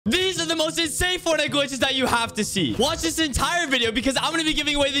most insane Fortnite glitches that you have to see. Watch this entire video because I'm going to be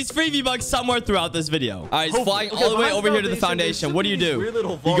giving away these free V-Bucks somewhere throughout this video. All right, he's flying all the way over here to the foundation. What do?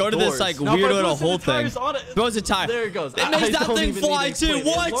 You go to this like weird little hole thing. Throws a tire. There it goes. It makes that thing fly too.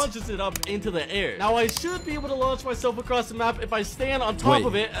 What? It launches it up into the air. Now I should be able to launch myself across the map if I stand on top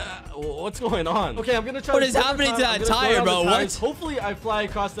of it. What's going on? Okay, I'm gonna try. What is happening to that tire, bro? What? Hopefully I fly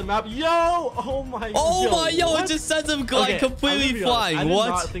across the map. Yo! Oh my. Yo! It just sends him like completely flying. I did what?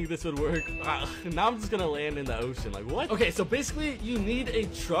 not think this would work. Now I'm just gonna land in the ocean. Like what? Okay, so basically you need a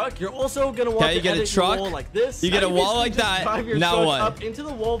truck. You're also gonna want to get a truck wall like this. You get a wall like that. Now what? Up into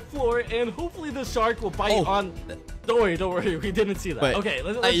the wall floor, and hopefully the shark will bite on. Don't worry. We didn't see that. Wait. Okay,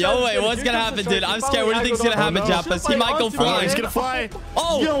 let's wait. What's gonna happen, dude? I'm scared. What do you think's gonna happen, Japas? He might go fly. He's gonna fly.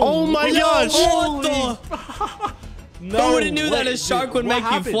 Oh my gosh. What the? Who would have knew that a shark would make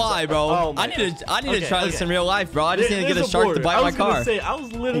you fly, bro? I need to try this in real life, bro. I just need to get a shark to bite my car. I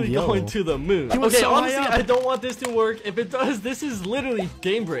was literally going to the moon. Okay, honestly, I don't want this to work. If it does, this is literally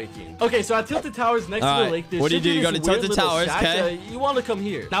game breaking. Okay, so at Tilted Towers next to the lake, what do? You go to Tilted Towers, okay? You want to come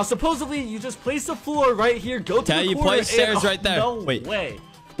here. Now, supposedly, you just place the floor right here. Go to the corner. You place stairs right there. No way. What?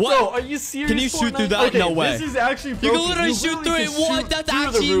 Bro, are you serious? Can you shoot through that? Okay, no way. This is actually broken. You can literally shoot through it. What? That's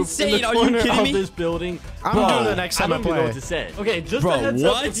actually insane. Are you kidding me? This building. I'm doing the next time I play. I don't know what to say. Okay, just bro, a heads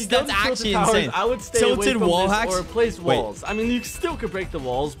what? up. If you That's actually insane. I would stay Tilted away from wall this hacks? or place walls. I mean, you still could break the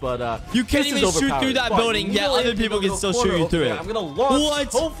walls, but you can't even shoot through that building. Yet other people can still shoot you through it. I'm gonna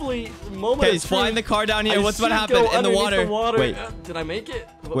launch. Hopefully, okay, he's flying the car down here. What's about to happen in the water? Wait, did I make it?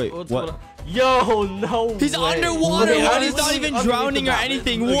 Wait, what? Yo, no He's underwater. What? He's not even drowning or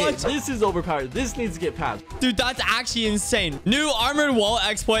anything. What? This is overpowered. This needs to get passed. Dude, that's actually insane. New armored wall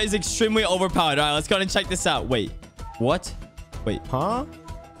exploit is extremely overpowered. All right, let's go and check this out. Wait. What? Wait. Huh?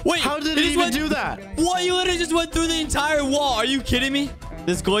 Wait. How did he even do that? What? You literally just went through the entire wall. Are you kidding me?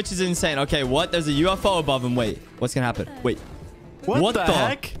 This glitch is insane. Okay, what? There's a UFO above him. Wait. What's going to happen? Wait. What the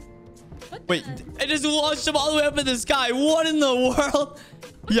heck? Wait. It just launched him all the way up in the sky. What in the world?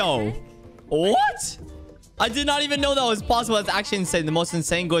 Yo. What? I did not even know that was possible. That's actually insane. The most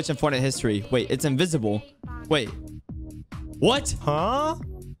insane glitch in Fortnite history. Wait, it's invisible. Wait. What? Huh?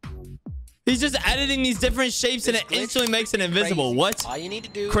 He's just editing these different shapes and it instantly makes it invisible. What? All you need to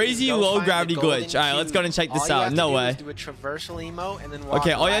do crazy low gravity glitch. All right, let's go and check this out. No way. Do a traversal emote and then walk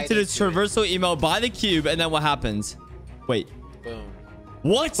okay, all you have to do is traversal emote by the cube and then what happens? Wait. Boom.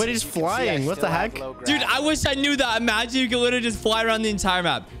 What? Wait, he's flying. What the heck? Dude, I wish I knew that. Imagine you could literally just fly around the entire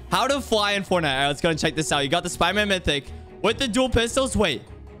map. How to fly in Fortnite. All right, let's go and check this out. You got the Spider-Man Mythic with the dual pistols. Wait.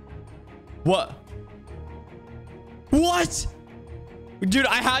 What? What? Dude,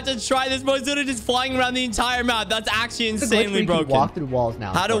 I had to try this, bro. It's literally just flying around the entire map. That's actually insanely broken. Walk through walls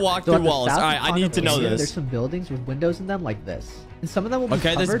now. How to walk through walls. All right, I need to know this. There's some buildings with windows in them like this. And some of them will be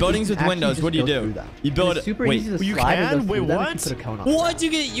okay, there's buildings with windows. What do you do? You build it. Super easy to you slide can? Wait, what? What?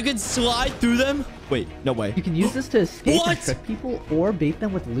 You can slide through them? Wait, no way. You can use this to escape and trick people or bait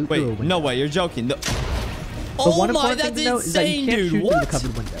them with loot through a window. No way. You're joking. No. But one important thing to know is that you can't shoot through the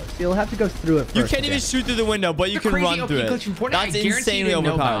covered window. So you'll have to go through it first. You can't even shoot through the window, but you can run through it. That's insanely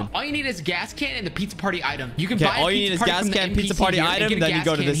overpowered. All you need is gas can and the pizza party item. You can buy all you need is gas can, pizza party item, then you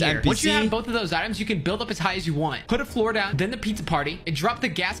go to this NPC. Once you have both of those items, you can build up as high as you want. Put a floor down, then the pizza party, and drop the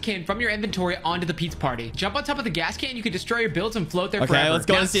gas can from your inventory onto the pizza party. Jump on top of the gas can, you can destroy your builds and float there forever. Okay, let's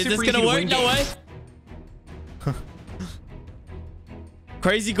go and see. Is this gonna work? No way.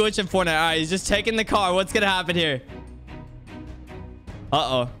 Crazy glitch in Fortnite. All right, he's just taking the car. What's gonna happen here?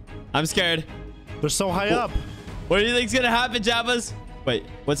 Uh-oh. I'm scared. They're so high up. What do you think's gonna happen, Jabbas? Wait,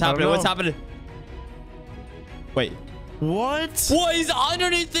 what's happening? What's happening? Wait. What? What? He's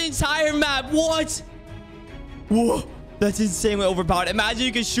underneath the entire map. What? Whoa. That's insanely overpowered. Imagine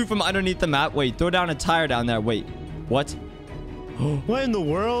you can shoot from underneath the map. Wait, throw down a tire down there. Wait. What? What in the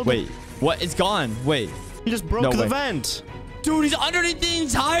world? Wait. What? It's gone. Wait. He just broke the vent. Dude, he's underneath the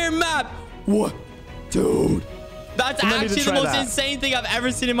entire map. What? Dude. That's actually the most insane thing I've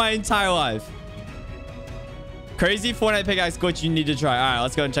ever seen in my entire life. Crazy Fortnite pickaxe glitch you need to try. All right,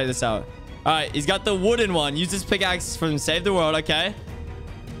 let's go and check this out. All right, he's got the wooden one. Use this pickaxe from Save the World, okay?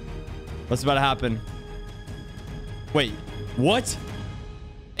 What's about to happen? Wait, what?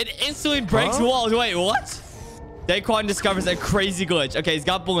 It instantly breaks walls. Wait, what? Daquan discovers a crazy glitch. Okay, he's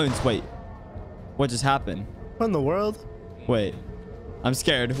got balloons. Wait, what just happened? What in the world? Wait, I'm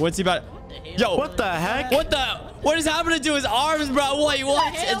scared. What's he about? Yo, what the heck? What is happening to his arms, bro? Wait,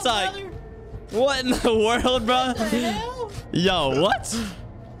 what? It's like, what in the world, bro? Yo, what?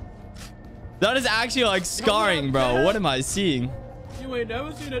 That is actually like scarring, bro. What am I seeing? You ain't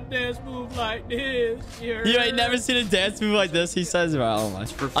never seen a dance move like this. You ain't never seen a dance move like this. He says, "Oh my."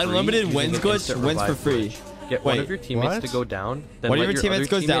 Unlimited wins glitch wins for free. Get one of your teammates to go down. One of your teammates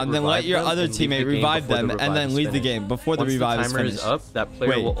goes down, then let your other teammate revive them, and then leave the game before the revive is finished. Once the timer is up, that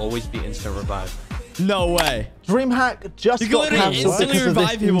player will always be instant revive. No way. DreamHack just got cancelled because of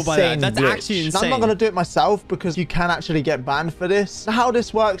this insane That's glitch. actually insane. Now, I'm not going to do it myself because you can actually get banned for this. How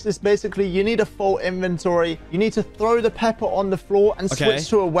this works is basically you need a full inventory. You need to throw the pepper on the floor and switch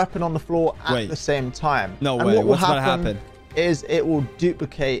to a weapon on the floor at the same time. No and way. what will What's about to happen? Is it will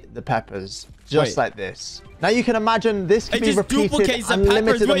duplicate the peppers just like this. Now you can imagine this can be repeated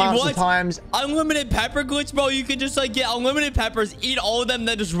unlimited amounts of times. Unlimited pepper glitch, bro. You can just like get unlimited peppers, eat all of them,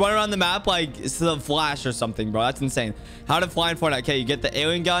 then just run around the map like it's the Flash or something, bro. That's insane. How to fly in Fortnite? Okay, you get the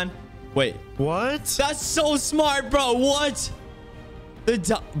alien gun. Wait, what? That's so smart, bro. What? The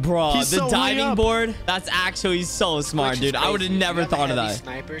diving board. That's actually so smart, dude. I would have never thought of that.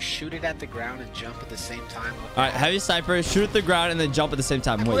 Sniper, shoot it at the ground and jump at the same time. All right, heavy sniper, shoot at the ground and then jump at the same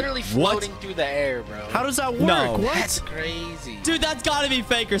time. I'm Wait, literally floating through the air, bro. How does that work? No. What? That's crazy. Dude, that's got to be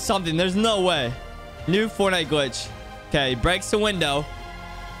fake or something. There's no way. New Fortnite glitch. Okay, breaks the window.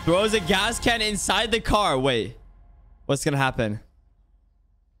 Throws a gas can inside the car. Wait, what's going to happen?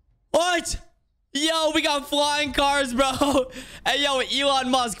 What? Yo, we got flying cars, bro. Hey, yo, Elon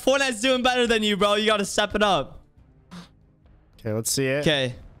Musk. Fortnite's doing better than you, bro. You got to step it up. Okay, let's see it.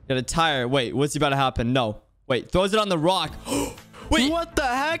 Okay, got a tire. Wait, what's about to happen? No. Wait, throws it on the rock. Wait. What the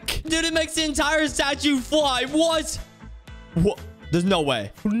heck? Dude, it makes the entire statue fly. What? What? There's no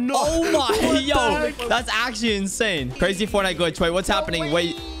way. No. Oh my, yo. That's actually insane. Crazy Fortnite glitch. Wait, what's happening?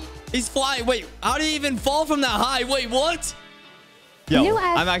 Wait. He's flying. Wait, how did he even fall from that high? Wait, what? Yo,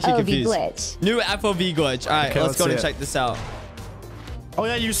 I'm actually confused. Glitch. New FOV glitch. All right, let's go and check this out. Oh,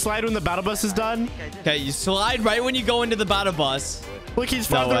 yeah, you slide when the battle bus is done? Okay, you slide right when you go into the battle bus. Look, he's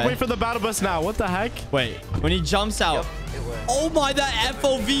farther away from the battle bus now. What the heck? Wait, when he jumps out. Oh my, that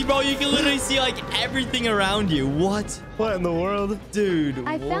FOV, bro. You can literally see like everything around you. What? What in the world? Dude,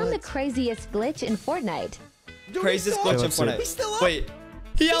 I found the craziest glitch in Fortnite. Craziest glitch in Fortnite. Wait.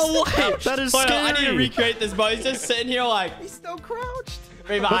 Yo, what? That is scary. I need to recreate this, bro. He's just sitting here like... He's still crouched.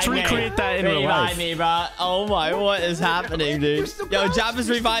 Let's recreate that in real life. Revive me, bro. Oh my, what is happening, dude? Yo,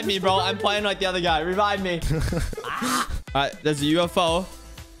 Jabbas, revive me, bro. I'm playing like the other guy. Revive me. All right, there's a UFO.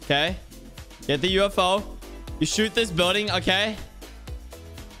 Okay. Get the UFO. You shoot this building, okay?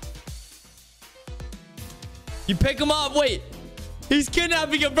 You pick him up. Wait. He's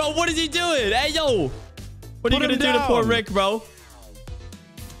kidnapping him, bro. What is he doing? Hey, yo. What are you going to do to poor Rick, bro?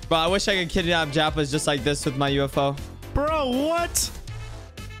 Bro, I wish I could kidnap Jabbas just like this with my UFO. Bro, what?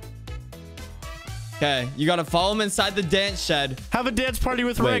 Okay, you gotta follow him inside the dance shed. Have a dance party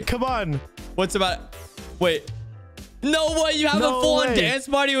with Rick. Come on. What's about... Wait. No way. You have a full-on dance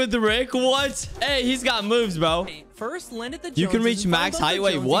party with Rick? What? Hey, he's got moves, bro. First, land at the you can reach max height.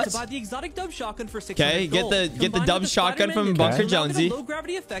 Wait, what? Okay, get the dub shotgun from Bunker Jonesy.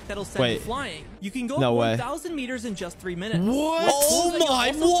 Wait. You can go no 1,000 meters in just 3 minutes. What? Oh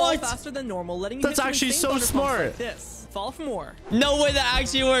my, what? Faster than normal, letting you That's actually so smart. Like Fall for more. No way that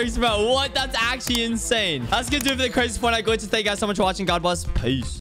actually works, bro. What? That's actually insane. That's gonna do it for the crazy Fortnite glitches. Thank you guys so much for watching. God bless. Peace.